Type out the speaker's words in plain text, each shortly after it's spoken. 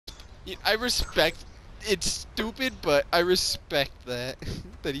I respect. It's stupid, but I respect that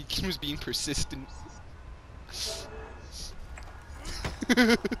that he was being persistent.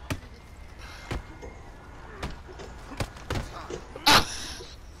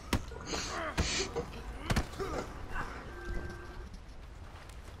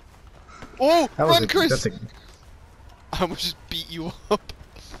 Oh, That was run, Chris! that's I almost just beat you up.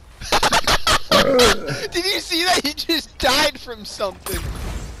 Did you see that? He just died from something.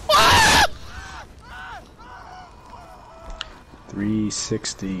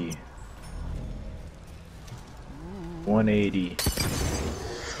 360. 180.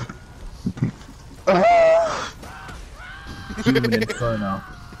 Human Inferno.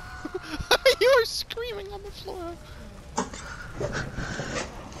 You were screaming on the floor.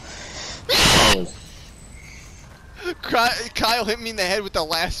 Oh. Kyle hit me in the head with the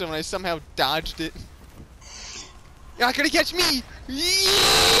lasso and I somehow dodged it. You're not gonna catch me!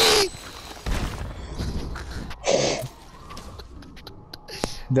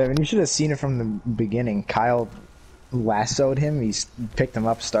 Devin, you should have seen it from the beginning. Kyle lassoed him, picked him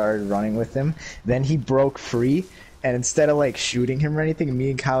up, started running with him. Then he broke free, and instead of like shooting him or anything,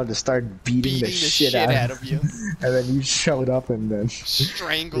 me and Kyle just started beating the shit out of you. And then you showed up and then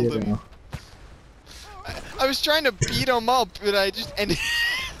strangled him. I was trying to beat him up, but I just ended.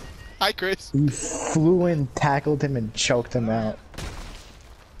 Hi, Chris. You flew in, tackled him, and choked him out.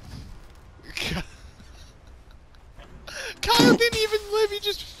 Kyle didn't even live, he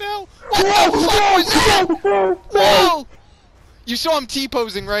just fell. What the fuck was that? Whoa! You saw him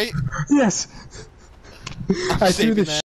T-posing, right? Yes! I threw the